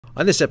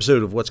On this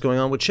episode of What's Going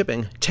On with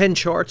Shipping, 10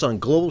 charts on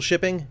global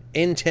shipping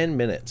in 10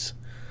 minutes.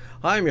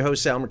 Hi, I'm your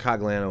host, Sal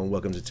Mercogliano, and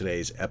welcome to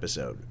today's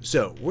episode.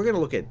 So, we're going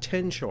to look at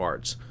 10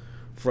 charts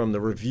from the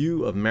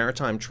review of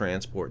maritime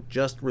transport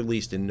just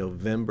released in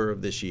November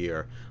of this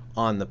year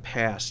on the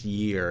past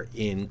year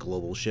in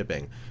global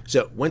shipping.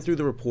 So, went through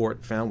the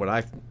report, found what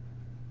I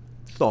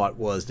thought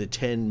was the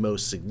 10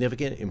 most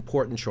significant,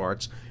 important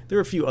charts. There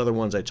are a few other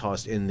ones I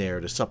tossed in there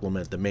to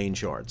supplement the main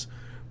charts.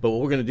 But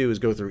what we're going to do is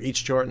go through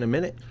each chart in a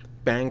minute,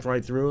 bang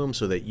right through them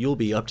so that you'll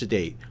be up to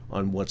date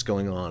on what's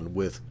going on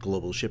with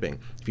global shipping.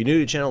 If you're new to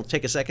the channel,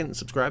 take a second and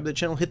subscribe to the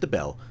channel, hit the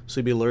bell so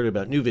you'll be alerted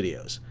about new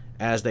videos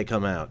as they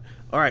come out.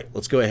 All right,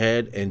 let's go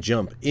ahead and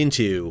jump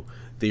into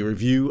the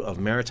review of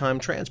maritime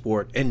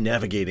transport and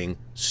navigating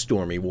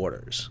stormy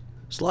waters.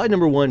 Slide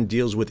number 1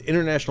 deals with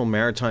international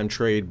maritime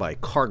trade by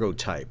cargo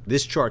type.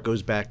 This chart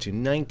goes back to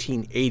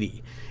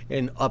 1980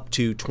 and up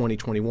to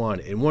 2021.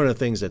 And one of the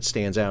things that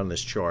stands out in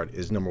this chart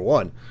is, number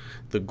 1,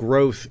 the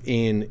growth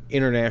in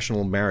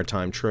international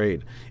maritime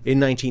trade. In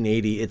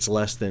 1980, it's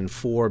less than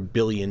 4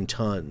 billion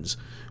tons.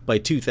 By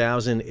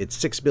 2000, it's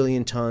 6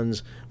 billion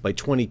tons. By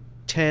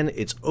 2010,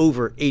 it's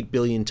over 8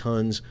 billion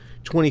tons.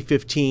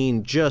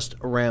 2015, just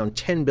around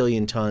 10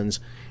 billion tons.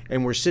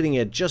 And we're sitting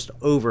at just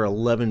over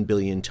 11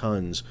 billion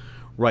tons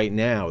right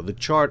now. The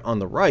chart on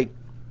the right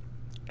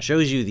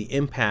shows you the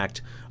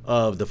impact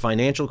of the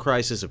financial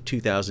crisis of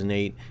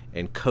 2008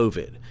 and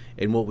COVID.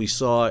 And what we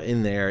saw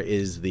in there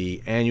is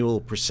the annual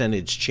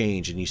percentage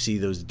change, and you see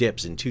those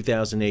dips in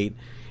 2008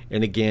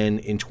 and again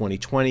in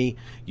 2020.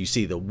 You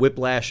see the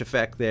whiplash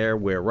effect there,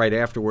 where right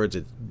afterwards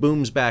it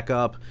booms back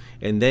up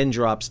and then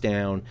drops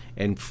down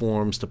and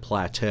forms to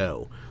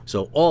plateau.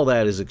 So all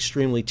that is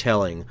extremely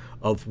telling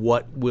of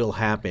what will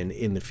happen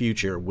in the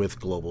future with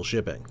global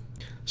shipping.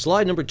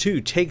 Slide number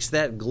 2 takes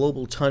that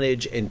global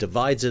tonnage and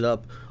divides it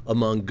up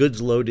among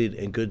goods loaded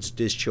and goods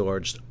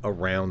discharged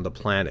around the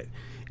planet.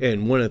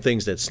 And one of the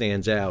things that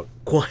stands out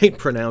quite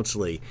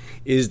pronouncedly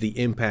is the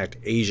impact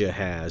Asia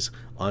has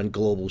on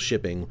global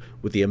shipping,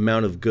 with the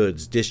amount of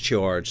goods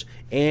discharged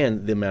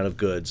and the amount of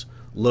goods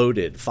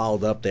loaded,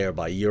 followed up there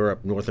by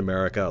Europe, North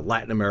America,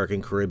 Latin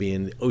American,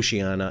 Caribbean,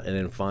 Oceania, and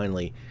then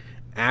finally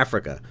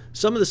Africa.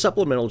 Some of the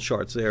supplemental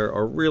charts there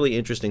are really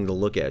interesting to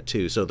look at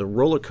too. So the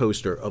roller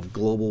coaster of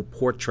global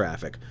port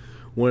traffic.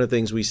 One of the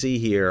things we see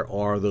here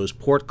are those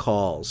port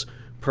calls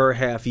per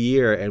half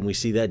year, and we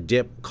see that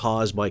dip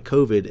caused by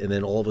COVID, and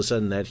then all of a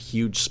sudden that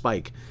huge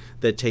spike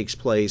that takes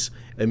place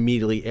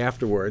immediately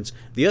afterwards.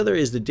 The other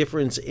is the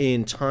difference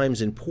in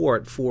times in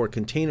port for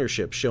container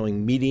ships,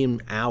 showing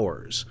median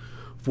hours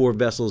for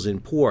vessels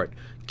in port.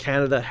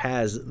 Canada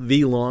has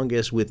the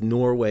longest, with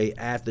Norway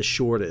at the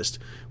shortest,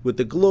 with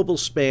the global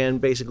span,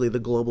 basically the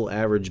global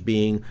average,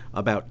 being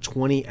about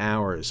 20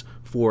 hours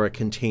for a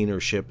container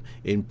ship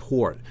in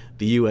port.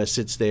 The U.S.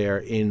 sits there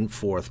in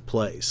 4th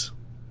place.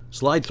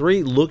 Slide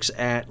 3 looks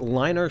at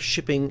liner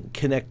shipping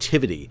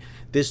connectivity.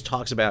 This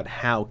talks about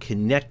how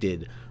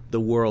connected the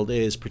world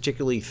is,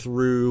 particularly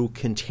through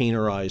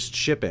containerized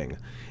shipping.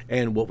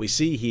 And what we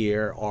see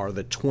here are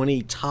the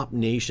 20 top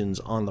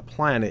nations on the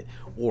planet,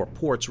 or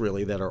ports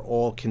really, that are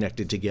all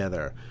connected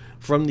together.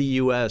 From the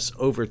US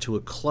over to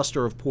a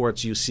cluster of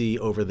ports you see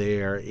over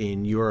there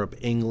in Europe,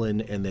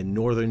 England, and then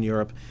Northern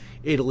Europe,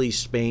 Italy,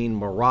 Spain,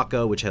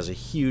 Morocco, which has a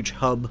huge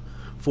hub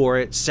for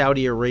it,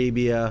 Saudi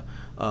Arabia,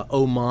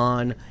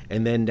 Oman,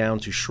 and then down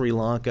to Sri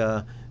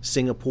Lanka,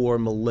 Singapore,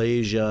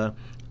 Malaysia,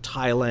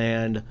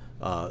 Thailand,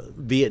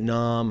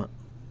 Vietnam,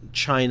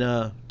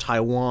 China,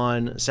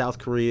 Taiwan, South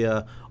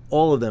Korea,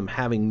 all of them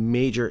having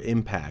major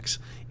impacts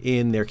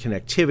in their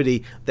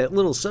connectivity. That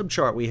little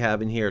subchart we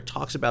have in here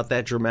talks about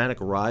that dramatic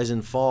rise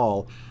and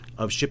fall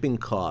of shipping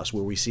costs,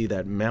 where we see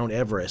that Mount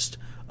Everest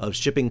of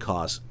shipping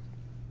costs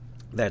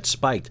that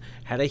spiked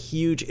had a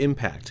huge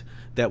impact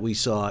that we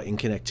saw in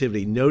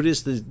connectivity.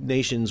 Notice the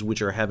nations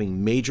which are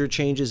having major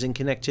changes in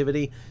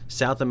connectivity: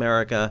 South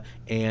America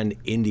and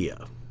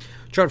India.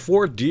 Chart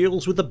 4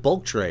 deals with the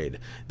bulk trade.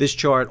 This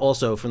chart,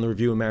 also from the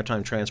review of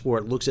maritime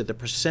transport, looks at the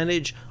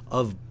percentage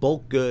of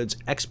bulk goods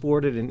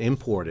exported and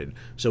imported.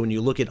 So when you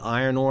look at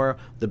iron ore,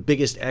 the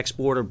biggest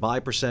exporter by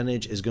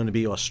percentage is going to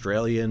be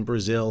Australia and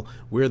Brazil,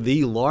 where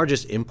the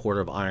largest importer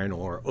of iron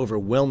ore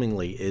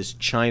overwhelmingly is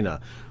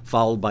China,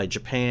 followed by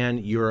Japan,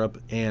 Europe,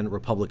 and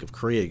Republic of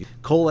Korea.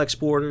 Coal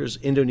exporters,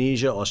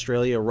 Indonesia,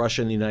 Australia,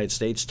 Russia, and the United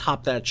States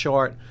top that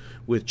chart,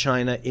 with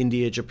China,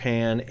 India,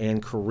 Japan,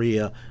 and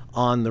Korea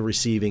on the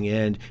receiving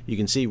end. You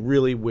can see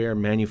really where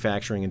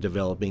manufacturing and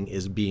developing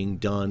is being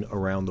done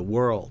around the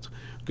world.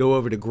 Go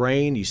over to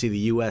grain. You see the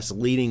U.S.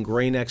 leading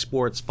grain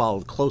exports,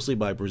 followed closely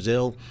by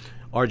Brazil,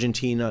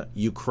 Argentina,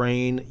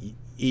 Ukraine,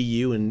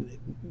 EU and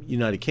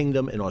United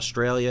Kingdom, and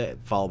Australia,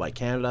 followed by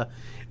Canada.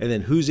 And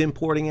then who's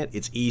importing it?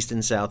 It's East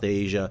and South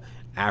Asia,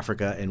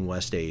 Africa, and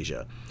West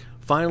Asia.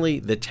 Finally,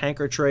 the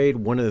tanker trade.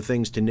 One of the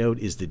things to note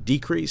is the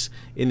decrease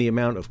in the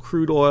amount of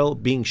crude oil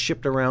being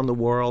shipped around the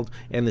world,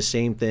 and the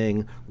same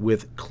thing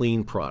with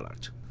clean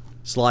product.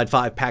 Slide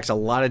 5 packs a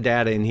lot of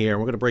data in here, and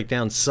we're going to break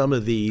down some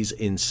of these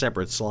in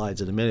separate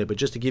slides in a minute, but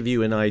just to give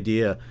you an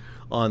idea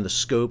on the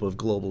scope of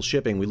global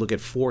shipping. We look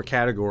at 4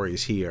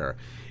 categories here.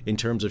 In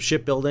terms of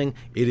shipbuilding,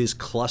 it is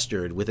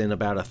clustered within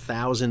about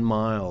 1,000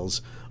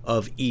 miles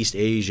of East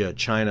Asia,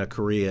 China,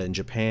 Korea, and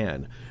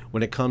Japan.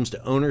 When it comes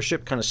to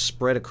ownership, kind of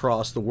spread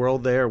across the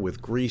world there,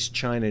 with Greece,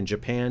 China, and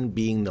Japan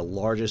being the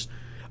largest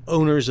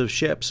owners of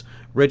ships.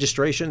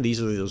 Registration,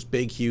 these are those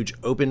big, huge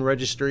open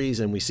registries,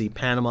 and we see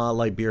Panama,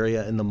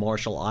 Liberia, and the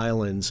Marshall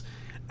Islands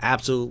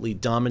absolutely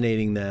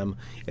dominating them.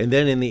 And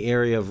then in the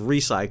area of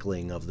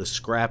recycling, of the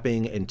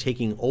scrapping and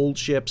taking old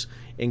ships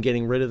and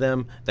getting rid of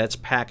them, that's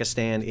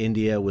Pakistan,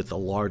 India, with the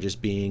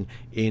largest being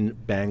in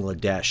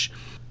Bangladesh.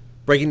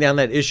 Breaking down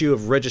that issue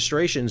of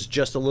registrations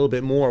just a little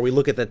bit more, we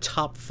look at the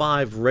top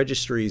 5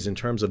 registries in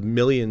terms of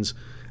millions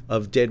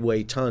of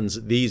deadweight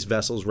tons. These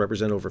vessels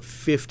represent over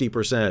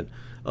 50%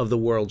 of the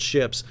world's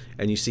ships,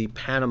 and you see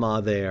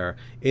Panama there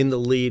in the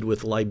lead,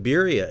 with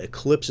Liberia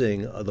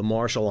eclipsing the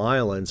Marshall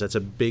Islands. That's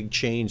a big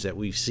change that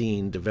we've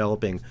seen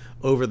developing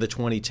over the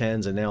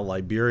 2010s, and now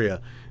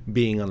Liberia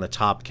being on the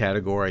top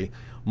category.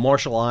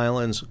 Marshall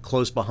Islands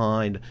close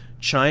behind,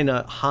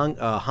 China,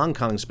 Hong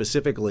Kong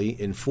specifically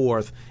in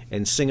 4th,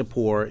 and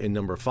Singapore in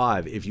number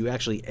 5. If you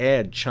actually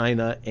add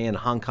China and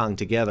Hong Kong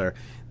together,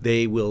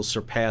 they will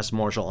surpass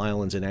Marshall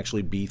Islands and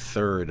actually be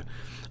 3rd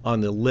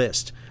on the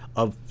list.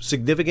 Of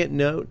significant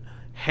note,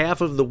 half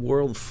of the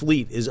world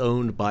fleet is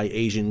owned by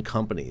Asian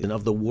companies, and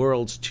of the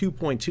world's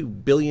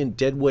 2.2 billion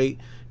deadweight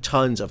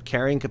tons of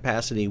carrying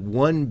capacity,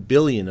 1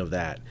 billion of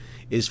that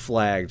is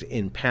flagged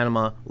in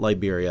Panama,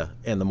 Liberia,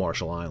 and the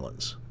Marshall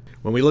Islands.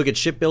 When we look at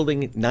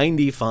shipbuilding,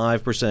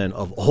 95%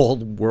 of all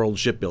world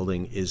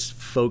shipbuilding is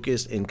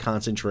focused and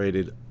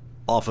concentrated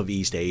off of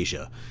East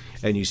Asia.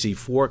 And you see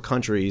 4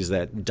 countries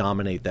that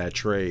dominate that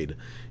trade.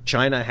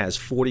 China has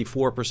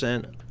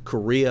 44%,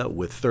 Korea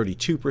with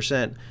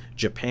 32%,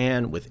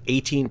 Japan with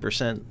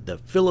 18%, the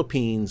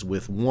Philippines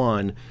with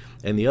 1%,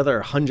 and the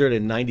other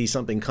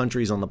 190-something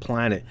countries on the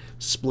planet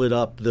split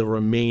up the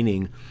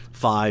remaining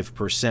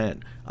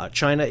 5%.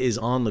 China is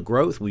on the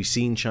growth. We've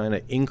seen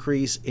China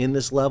increase in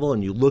this level,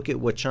 and you look at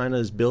what China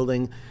is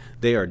building.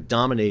 They are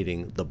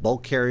dominating the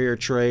bulk carrier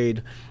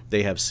trade.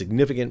 They have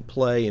significant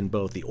play in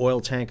both the oil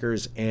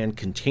tankers and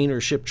container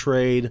ship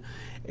trade,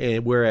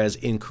 whereas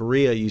in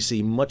Korea you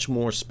see much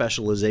more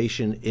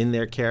specialization in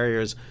their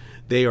carriers.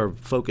 They are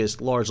focused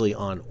largely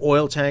on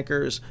oil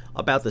tankers,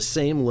 about the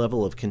same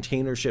level of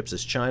container ships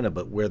as China,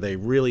 but where they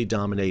really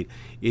dominate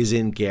is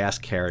in gas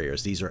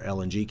carriers. These are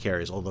LNG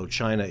carriers, although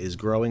China is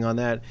growing on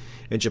that.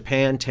 And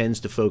Japan tends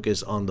to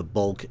focus on the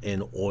bulk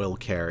and oil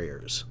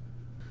carriers.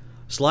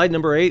 Slide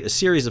number 8, a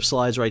series of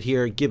slides right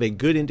here, give a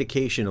good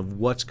indication of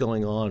what's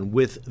going on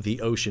with the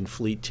ocean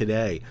fleet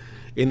today.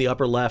 In the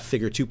upper left,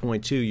 figure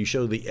 2.2, you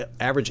show the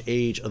average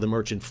age of the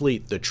merchant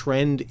fleet. The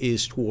trend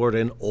is toward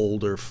an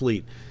older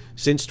fleet.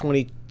 Since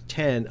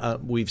 2010,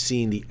 we've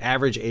seen the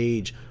average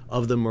age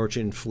of the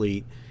merchant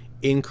fleet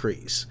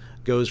increase.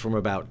 Goes from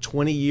about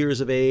 20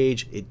 years of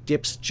age, it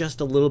dips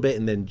just a little bit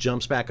and then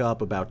jumps back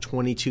up about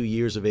 22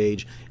 years of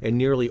age, and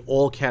nearly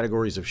all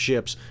categories of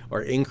ships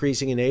are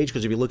increasing in age,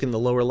 because if you look in the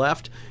lower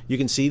left, you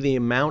can see the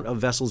amount of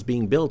vessels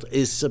being built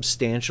is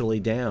substantially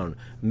down.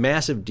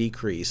 Massive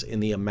decrease in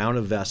the amount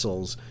of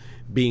vessels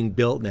being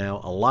built now.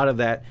 A lot of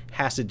that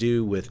has to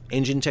do with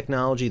engine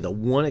technology. The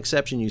one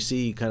exception you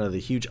see, kind of the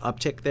huge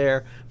uptick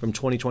there from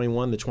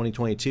 2021 to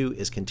 2022,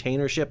 is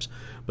container ships.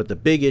 But the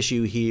big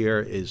issue here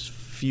is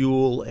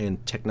fuel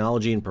and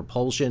technology and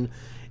propulsion,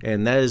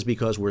 and that is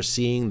because we're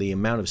seeing the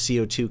amount of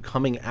CO2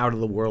 coming out of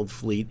the world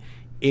fleet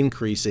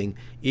increasing,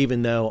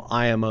 even though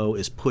IMO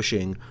is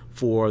pushing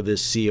for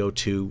this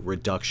CO2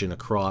 reduction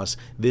across.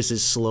 This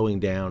is slowing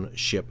down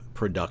ship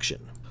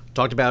production.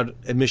 Talked about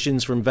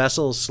emissions from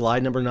vessels.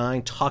 Slide number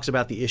 9 talks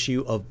about the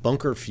issue of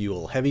bunker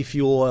fuel, heavy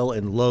fuel oil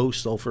and low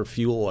sulfur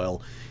fuel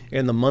oil,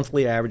 and the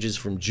monthly averages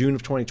from June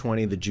of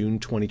 2020 to June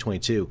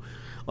 2022.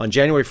 On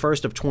January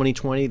 1st of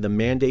 2020, the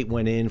mandate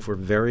went in for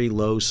very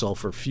low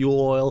sulfur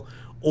fuel oil,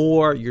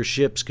 or your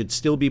ships could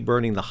still be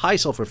burning the high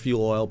sulfur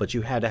fuel oil, but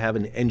you had to have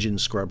an engine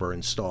scrubber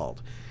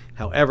installed.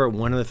 However,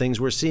 one of the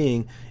things we're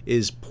seeing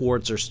is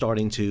ports are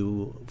starting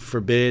to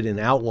forbid and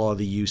outlaw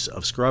the use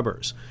of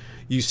scrubbers.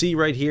 You see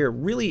right here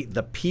really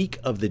the peak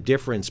of the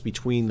difference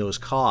between those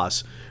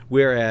costs,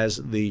 whereas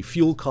the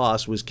fuel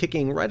cost was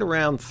kicking right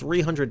around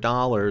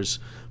 $300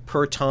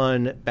 per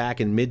ton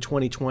back in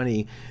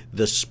mid-2020.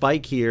 The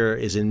spike here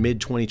is in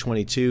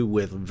mid-2022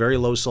 with very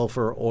low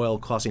sulfur oil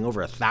costing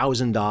over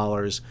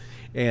 $1,000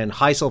 and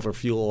high sulfur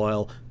fuel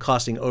oil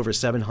costing over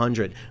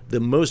 $700. The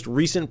most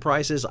recent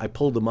prices, I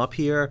pulled them up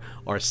here,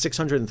 are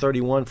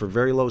 $631 for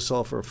very low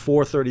sulfur,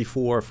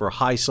 $434 for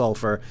high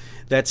sulfur.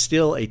 That's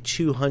still a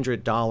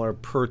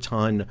 $200 per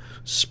ton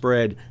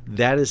spread.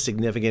 That is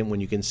significant when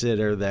you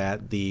consider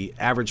that the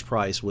average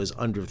price was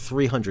under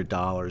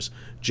 $300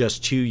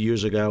 just 2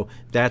 years ago.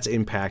 That's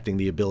impacting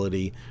the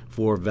ability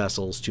for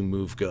vessels to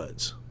move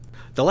goods.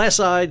 The last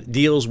slide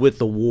deals with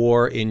the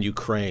war in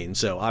Ukraine.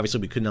 So obviously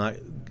we could not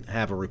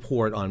have a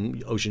report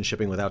on ocean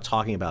shipping without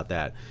talking about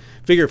that.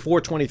 Figure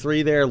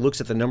 423 there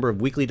looks at the number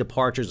of weekly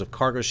departures of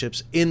cargo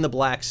ships in the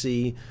Black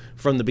Sea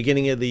from the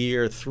beginning of the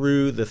year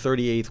through the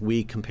 38th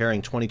week,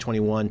 comparing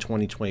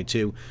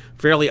 2021-2022.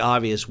 Fairly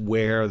obvious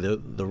where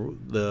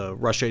the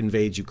Russia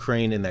invades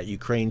Ukraine in that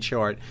Ukraine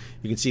chart.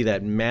 You can see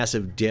that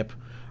massive dip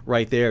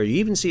right there. You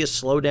even see a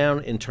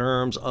slowdown in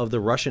terms of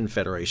the Russian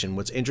Federation.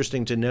 What's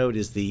interesting to note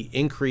is the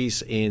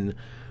increase in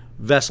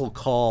vessel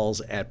calls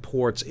at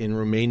ports in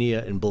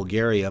Romania and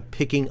Bulgaria,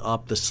 picking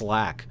up the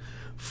slack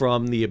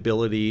from the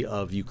ability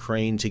of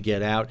Ukraine to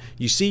get out.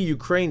 You see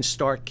Ukraine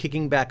start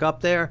kicking back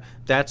up there.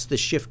 That's the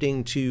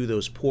shifting to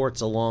those ports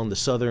along the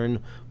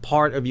southern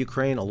part of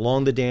Ukraine,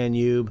 along the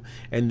Danube,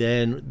 and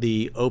then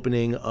the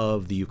opening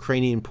of the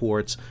Ukrainian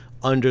ports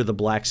under the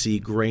Black Sea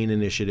Grain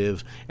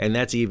Initiative. And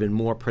that's even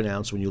more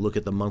pronounced when you look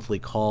at the monthly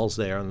calls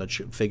there on the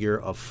figure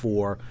of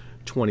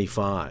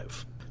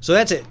 425. So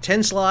that's it.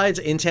 10 slides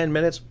in 10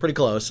 minutes. Pretty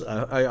close.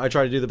 I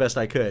try to do the best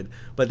I could.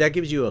 But that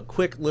gives you a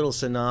quick little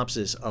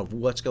synopsis of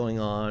what's going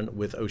on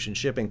with ocean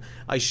shipping.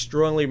 I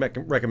strongly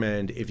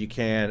recommend, if you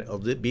can, it'll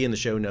be in the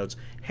show notes,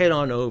 head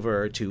on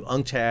over to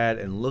UNCTAD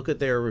and look at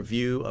their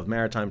review of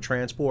maritime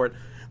transport.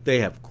 They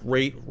have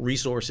great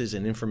resources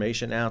and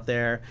information out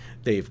there.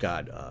 They've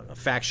got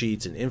fact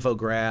sheets and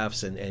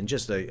infographics and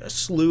just a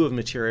slew of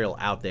material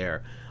out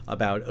there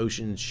about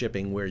ocean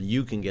shipping, where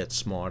you can get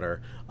smarter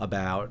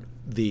about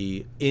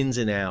the ins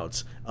and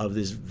outs of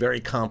this very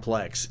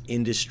complex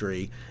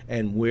industry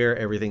and where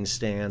everything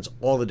stands,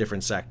 all the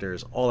different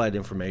sectors. All that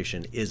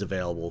information is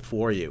available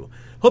for you.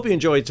 Hope you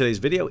enjoyed today's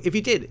video. If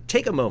you did,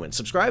 take a moment,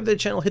 subscribe to the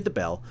channel, hit the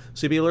bell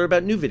so you'll be alerted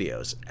about new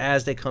videos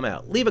as they come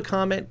out. Leave a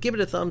comment, give it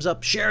a thumbs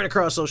up, share it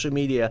across social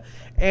media,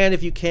 and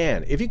if you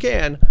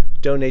can,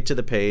 donate to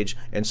the page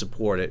and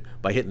support it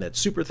by hitting that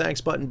super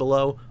thanks button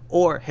below,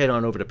 or head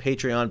on over to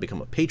Patreon,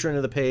 become a patron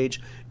of the page.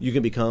 You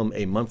can become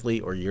a monthly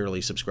or yearly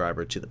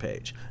subscriber to the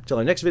page. Until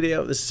our next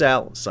video, this is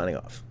Sal, signing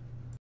off.